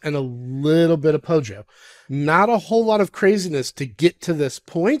files and a little bit of Pojo. Not a whole lot of craziness to get to this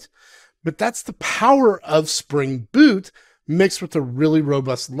point, but that's the power of Spring Boot mixed with a really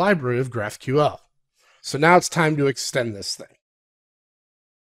robust library of GraphQL. So now it's time to extend this thing.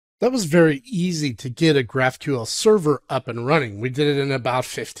 That was very easy to get a GraphQL server up and running. We did it in about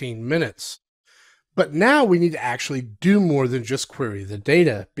 15 minutes. But now we need to actually do more than just query the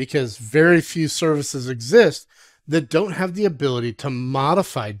data, because very few services exist that don't have the ability to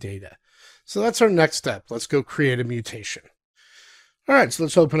modify data. So that's our next step. Let's go create a mutation. All right, so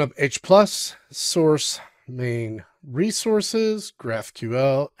let's open up H+, source, main resources,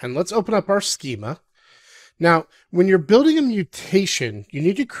 GraphQL, and let's open up our schema. Now, when you're building a mutation, you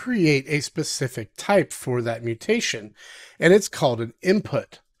need to create a specific type for that mutation, and it's called an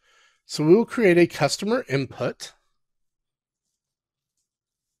input. So we will create a customer input.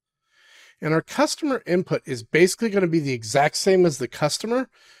 And our customer input is basically going to be the exact same as the customer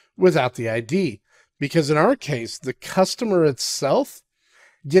without the ID. Because in our case, the customer itself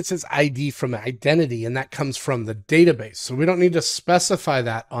gets its ID from identity, and that comes from the database. So we don't need to specify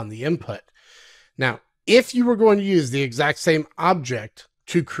that on the input. Now, if you were going to use the exact same object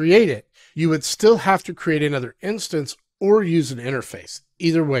to create it, you would still have to create another instance or use an interface.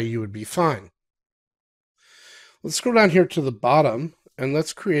 Either way, you would be fine. Let's scroll down here to the bottom and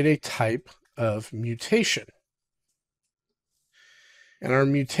let's create a type of mutation. And our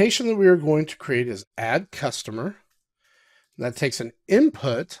mutation that we are going to create is add customer. That takes an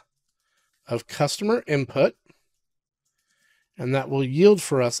input of customer input, and that will yield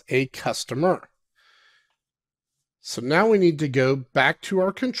for us a customer. So now we need to go back to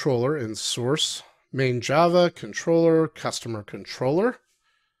our controller in source, main Java, controller, customer controller.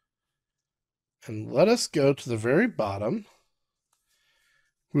 And let us go to the very bottom.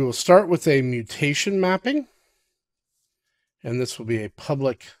 We will start with a mutation mapping. And this will be a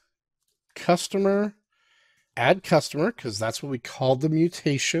public customer, add customer, because that's what we called the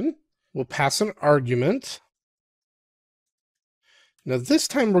mutation. We'll pass an argument. Now this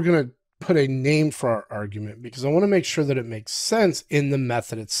time we're going to put a name for our argument because I want to make sure that it makes sense in the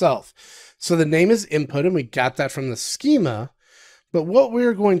method itself. So the name is input, and we got that from the schema. But what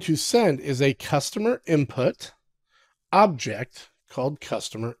we're going to send is a customer input object called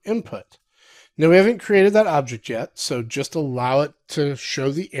customer input. Now we haven't created that object yet, so just allow it to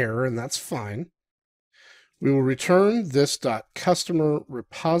show the error, and that's fine. We will return this .customer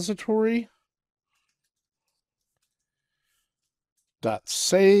repository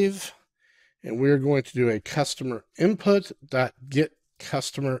 .save, and we're going to do a customer input .get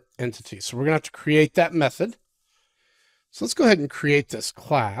customer entity. So we're going to have to create that method. So let's go ahead and create this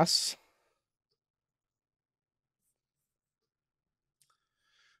class.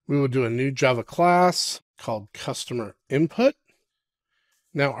 We will do a new Java class called customer input.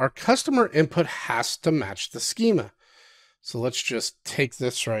 Now our customer input has to match the schema. So let's just take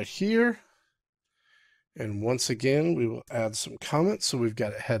this right here. And once again, we will add some comments. So we've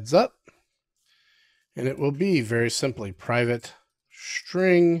got a heads up. And it will be very simply private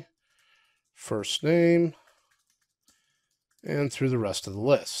string, first name, and through the rest of the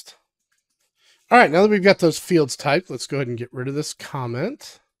list. All right, now that we've got those fields typed, let's go ahead and get rid of this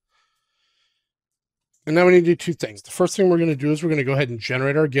comment. And now we need to do two things. The first thing we're going to do is we're going to go ahead and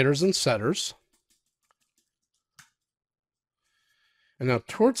generate our getters and setters. And now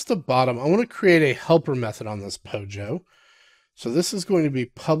towards the bottom, I want to create a helper method on this Pojo. So this is going to be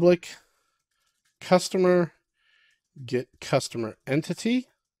public customer get customer entity.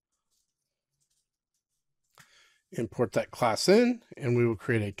 Import that class in, and we will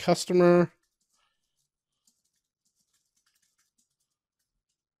create a customer.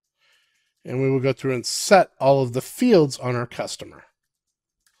 And we will go through and set all of the fields on our customer.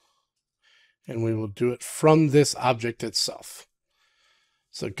 And we will do it from this object itself.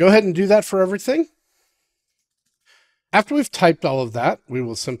 So go ahead and do that for everything. After we've typed all of that, we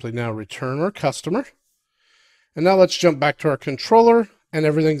will simply now return our customer. And now let's jump back to our controller, and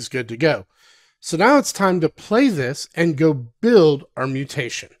everything's good to go. So now it's time to play this and go build our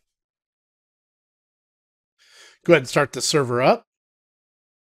mutation. Go ahead and start the server up.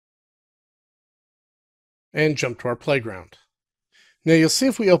 And jump to our playground. Now you'll see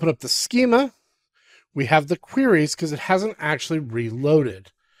if we open up the schema, we have the queries because it hasn't actually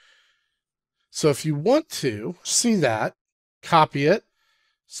reloaded. So if you want to see that, copy it,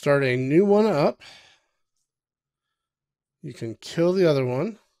 start a new one up, You can kill the other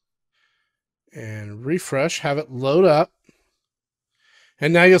one and refresh, have it load up.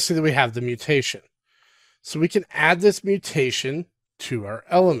 And now you'll see that we have the mutation. So we can add this mutation to our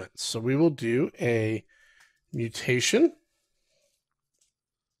elements. So we will do a mutation,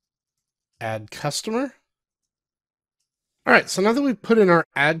 add customer. All right, so now that we've put in our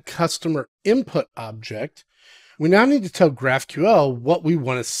add customer input object, we now need to tell GraphQL what we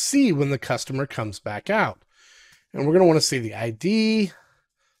want to see when the customer comes back out. And we're going to want to see the ID,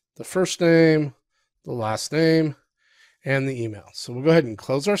 the first name, the last name, and the email. So we'll go ahead and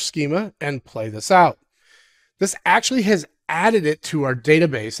close our schema and play this out. This actually has added it to our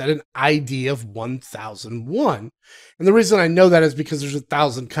database at an ID of 1001. And the reason I know that is because there's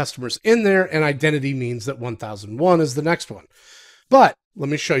 1,000 customers in there, and identity means that 1001 is the next one. But let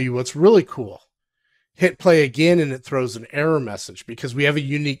me show you what's really cool. Hit play again, and it throws an error message because we have a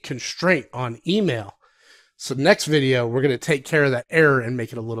unique constraint on email. So next video, we're going to take care of that error and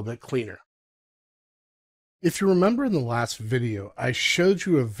make it a little bit cleaner. If you remember in the last video, I showed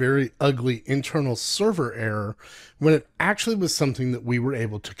you a very ugly internal server error when it actually was something that we were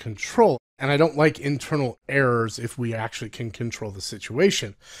able to control. And I don't like internal errors if we actually can control the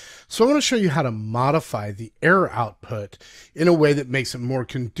situation. So I want to show you how to modify the error output in a way that makes it more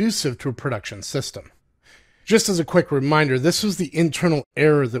conducive to a production system. Just as a quick reminder, this was the internal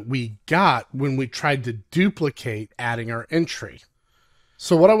error that we got when we tried to duplicate adding our entry.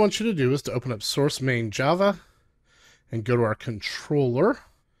 So what I want you to do is to open up source main Java and go to our controller.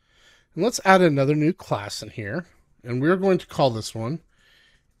 And let's add another new class in here. And we're going to call this one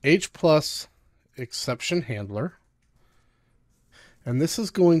H plus exception handler. And this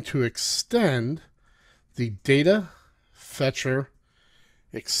is going to extend the data fetcher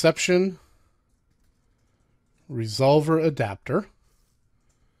exception resolver adapter.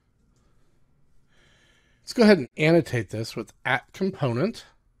 Let's go ahead and annotate this with @component.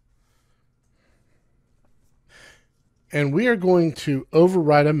 And we are going to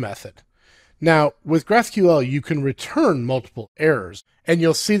override a method. Now, with GraphQL, you can return multiple errors, and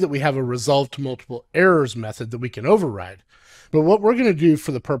you'll see that we have a resolve to multiple errors method that we can override. But what we're going to do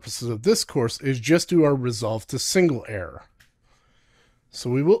for the purposes of this course is just do our resolve to single error. So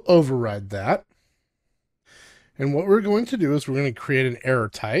we will override that. And what we're going to do is we're going to create an error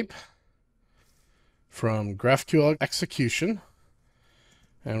type from GraphQL execution,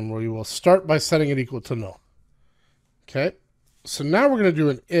 and we will start by setting it equal to null. Okay, so now we're going to do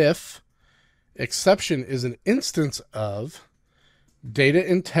an if exception is an instance of data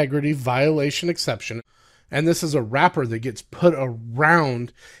integrity violation exception, and this is a wrapper that gets put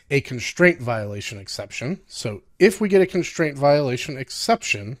around a constraint violation exception. So if we get a constraint violation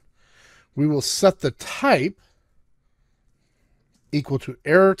exception, we will set the type equal to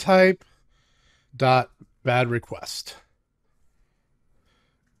error type dot bad request.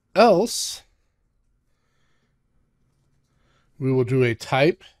 Else, we will do a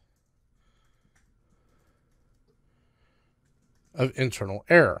type of internal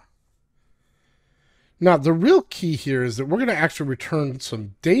error. Now, the real key here is that we're going to actually return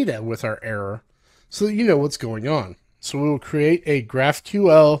some data with our error so that you know what's going on. So we will create a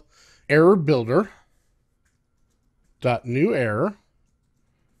GraphQL error builder dot new error.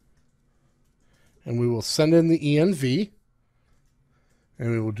 And we will send in the env,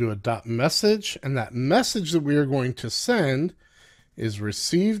 and we will do a dot message, and that message that we are going to send is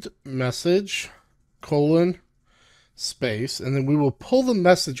received message colon space, and then we will pull the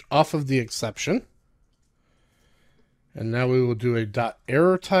message off of the exception. And now we will do a dot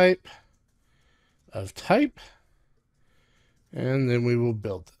error type of type, and then we will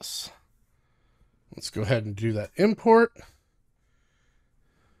build this. Let's go ahead and do that import.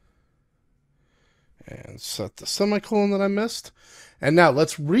 And set the semicolon that I missed. And now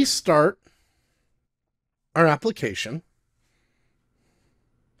let's restart our application.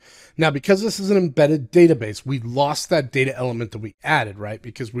 Now, because this is an embedded database, we lost that data element that we added, right?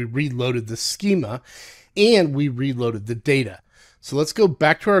 Because we reloaded the schema and we reloaded the data. So let's go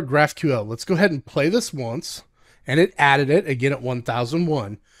back to our GraphQL. Let's go ahead and play this once. And it added it again at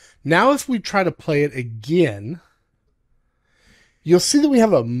 1001. Now, if we try to play it again, you'll see that we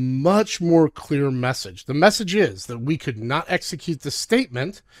have a much more clear message. The message is that we could not execute the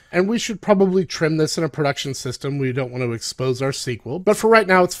statement, and we should probably trim this in a production system. We don't want to expose our SQL, but for right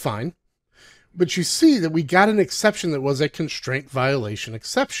now, it's fine. But you see that we got an exception that was a constraint violation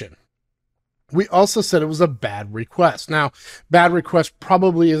exception. We also said it was a bad request. Now, bad request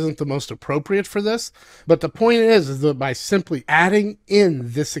probably isn't the most appropriate for this, but the point is that by simply adding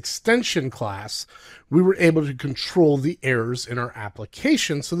in this extension class, we were able to control the errors in our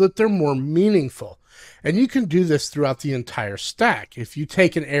application so that they're more meaningful. And you can do this throughout the entire stack. If you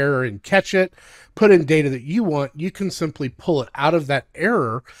take an error and catch it, put in data that you want, you can simply pull it out of that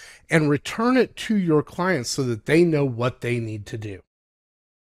error and return it to your clients so that they know what they need to do.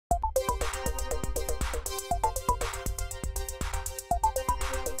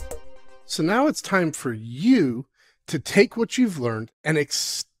 So now it's time for you to take what you've learned and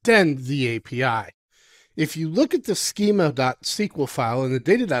extend the API. If you look at the schema.sql file and the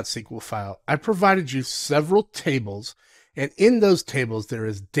data.sql file, I provided you several tables, and in those tables there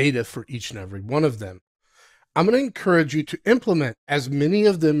is data for each and every one of them. I'm going to encourage you to implement as many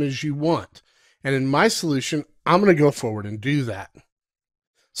of them as you want. And in my solution, I'm going to go forward and do that.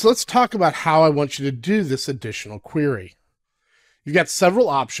 So let's talk about how I want you to do this additional query. You've got several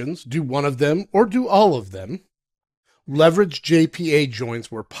options. Do one of them or do all of them. Leverage JPA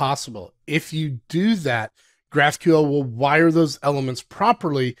joins where possible. If you do that, GraphQL will wire those elements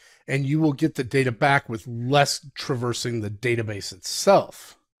properly and you will get the data back with less traversing the database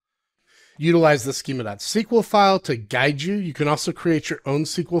itself. Utilize the schema.sql file to guide you. You can also create your own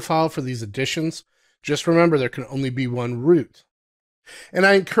SQL file for these additions. Just remember, there can only be one root. And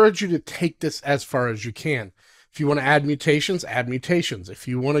I encourage you to take this as far as you can. If you want to add mutations, add mutations. If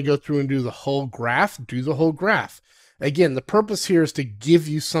you want to go through and do the whole graph, do the whole graph. Again, the purpose here is to give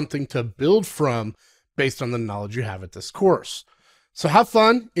you something to build from based on the knowledge you have at this course. So have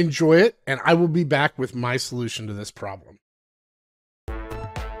fun, enjoy it, and I will be back with my solution to this problem.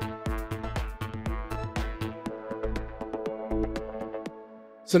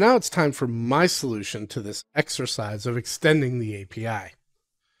 So now it's time for my solution to this exercise of extending the API.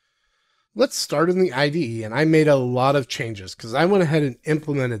 Let's start in the IDE, and I made a lot of changes because I went ahead and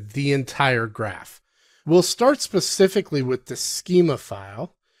implemented the entire graph. We'll start specifically with the schema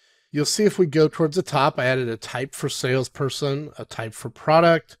file. You'll see if we go towards the top, I added a type for salesperson, a type for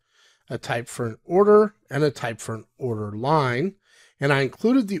product, a type for an order, and a type for an order line. And I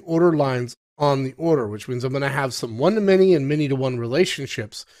included the order lines on the order, which means I'm going to have some one-to-many and many-to-one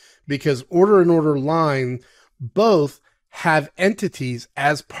relationships because order and order line both have entities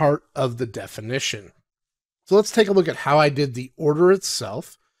as part of the definition. So let's take a look at how I did the order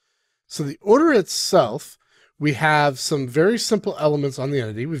itself. So the order itself, we have some very simple elements on the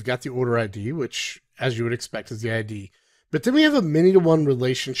entity. We've got the order ID, which, as you would expect, is the ID. But then we have a many-to-one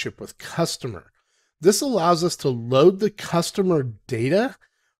relationship with customer. This allows us to load the customer data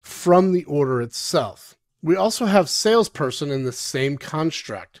from the order itself. We also have salesperson in the same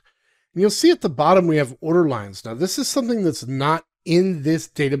construct. And you'll see at the bottom we have order lines. Now this is something that's not in this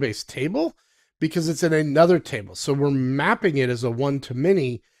database table because it's in another table. So we're mapping it as a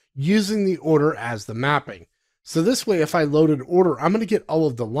one-to-many using the order as the mapping. So this way, if I load an order, I'm going to get all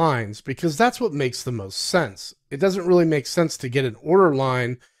of the lines because that's what makes the most sense. It doesn't really make sense to get an order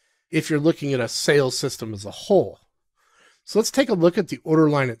line if you're looking at a sales system as a whole. So let's take a look at the order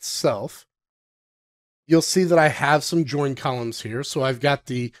line itself. You'll see that I have some join columns here. So I've got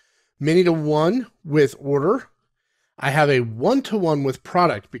the many-to-one with order. I have a one-to-one with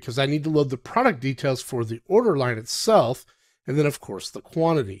product because I need to load the product details for the order line itself, and then of course the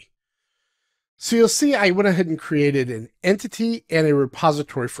quantity. So you'll see I went ahead and created an entity and a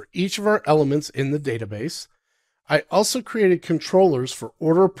repository for each of our elements in the database. I also created controllers for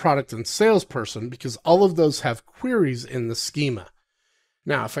order, product, and salesperson because all of those have queries in the schema.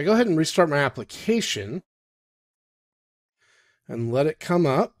 Now, if I go ahead and restart my application and let it come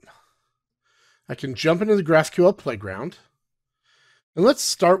up, I can jump into the GraphQL playground. And let's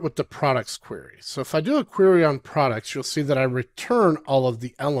start with the products query. So if I do a query on products, you'll see that I return all of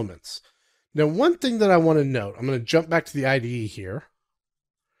the elements. Now, one thing that I want to note, I'm going to jump back to the IDE here.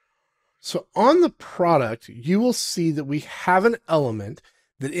 So on the product, you will see that we have an element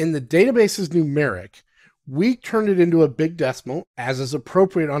that in the database is numeric. We turned it into a big decimal as is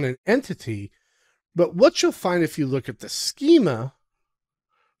appropriate on an entity. But what you'll find if you look at the schema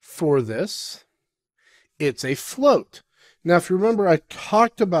for this, it's a float. Now, if you remember, I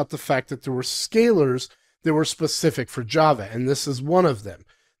talked about the fact that there were scalars that were specific for Java, and this is one of them.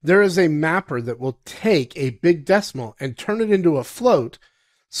 There is a mapper that will take a big decimal and turn it into a float.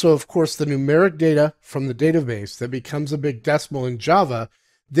 So, of course, the numeric data from the database that becomes a big decimal in Java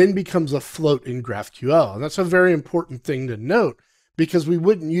then becomes a float in GraphQL. And that's a very important thing to note because we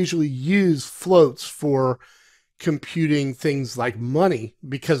wouldn't usually use floats for computing things like money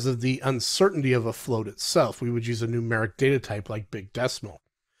because of the uncertainty of a float itself. We would use a numeric data type like big decimal.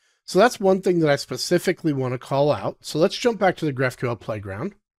 So that's one thing that I specifically want to call out. So let's jump back to the GraphQL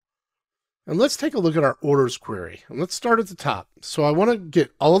playground. And let's take a look at our orders query. And let's start at the top. So I want to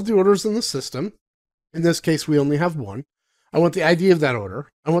get all of the orders in the system. In this case, we only have one. I want the ID of that order.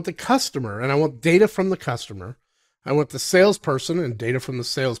 I want the customer, and I want data from the customer. I want the salesperson and data from the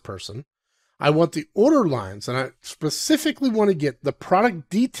salesperson. I want the order lines, and I specifically want to get the product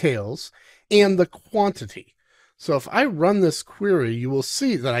details and the quantity. So if I run this query, you will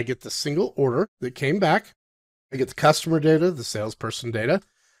see that I get the single order that came back. I get the customer data, the salesperson data.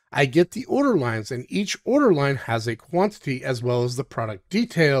 I get the order lines, and each order line has a quantity as well as the product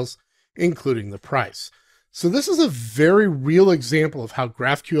details, including the price. So this is a very real example of how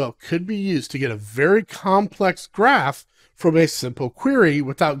GraphQL could be used to get a very complex graph from a simple query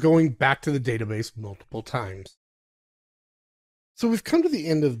without going back to the database multiple times. So we've come to the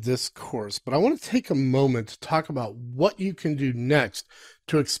end of this course, but I want to take a moment to talk about what you can do next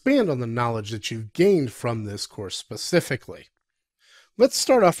to expand on the knowledge that you've gained from this course specifically. Let's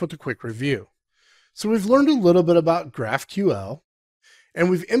start off with a quick review. So we've learned a little bit about GraphQL, and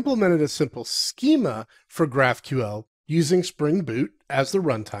we've implemented a simple schema for GraphQL using Spring Boot as the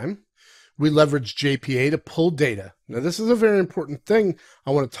runtime. We leverage JPA to pull data. Now, this is a very important thing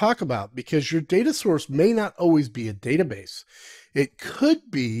I want to talk about because your data source may not always be a database. It could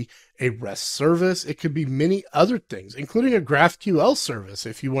be a REST service. It could be many other things, including a GraphQL service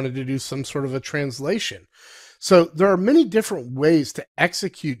if you wanted to do some sort of a translation. So there are many different ways to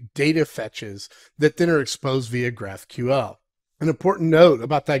execute data fetches that then are exposed via GraphQL. An important note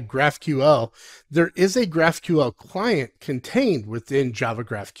about that GraphQL, there is a GraphQL client contained within Java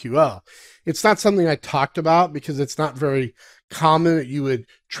GraphQL. It's not something I talked about because it's not very common that you would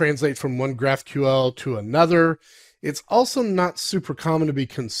translate from one GraphQL to another. It's also not super common to be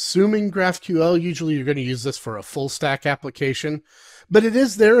consuming GraphQL. Usually you're going to use this for a full stack application, but it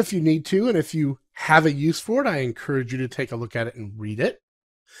is there if you need to. And if you have a use for it, I encourage you to take a look at it and read it.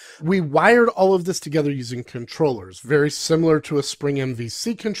 We wired all of this together using controllers, very similar to a Spring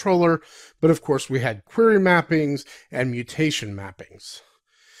MVC controller, but of course we had query mappings and mutation mappings.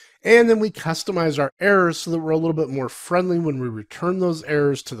 And then we customized our errors so that we're a little bit more friendly when we return those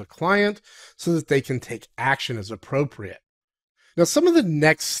errors to the client so that they can take action as appropriate. Now, some of the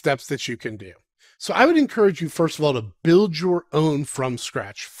next steps that you can do. So I would encourage you, first of all, to build your own from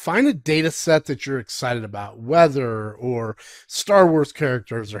scratch. Find a data set that you're excited about, weather or Star Wars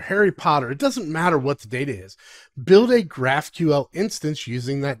characters or Harry Potter. It doesn't matter what the data is. Build a GraphQL instance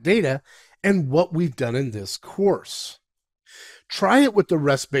using that data and what we've done in this course. Try it with the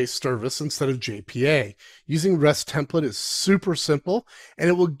REST-based service instead of JPA. Using REST template is super simple, and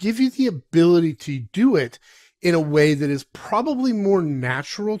it will give you the ability to do it in a way that is probably more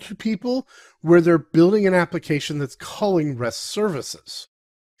natural to people where they're building an application that's calling REST services.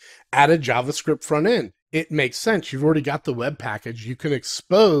 Add a JavaScript front end. It makes sense. You've already got the web package. You can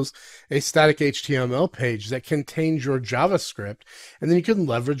expose a static HTML page that contains your JavaScript, and then you can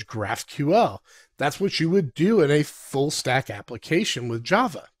leverage GraphQL. That's what you would do in a full stack application with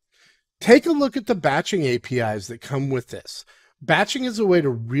Java. Take a look at the batching APIs that come with this. Batching is a way to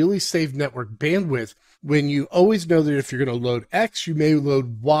really save network bandwidth when you always know that if you're going to load X, you may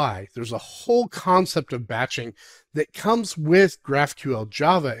load Y. There's a whole concept of batching that comes with GraphQL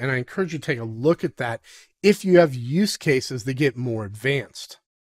Java, and I encourage you to take a look at that if you have use cases that get more advanced.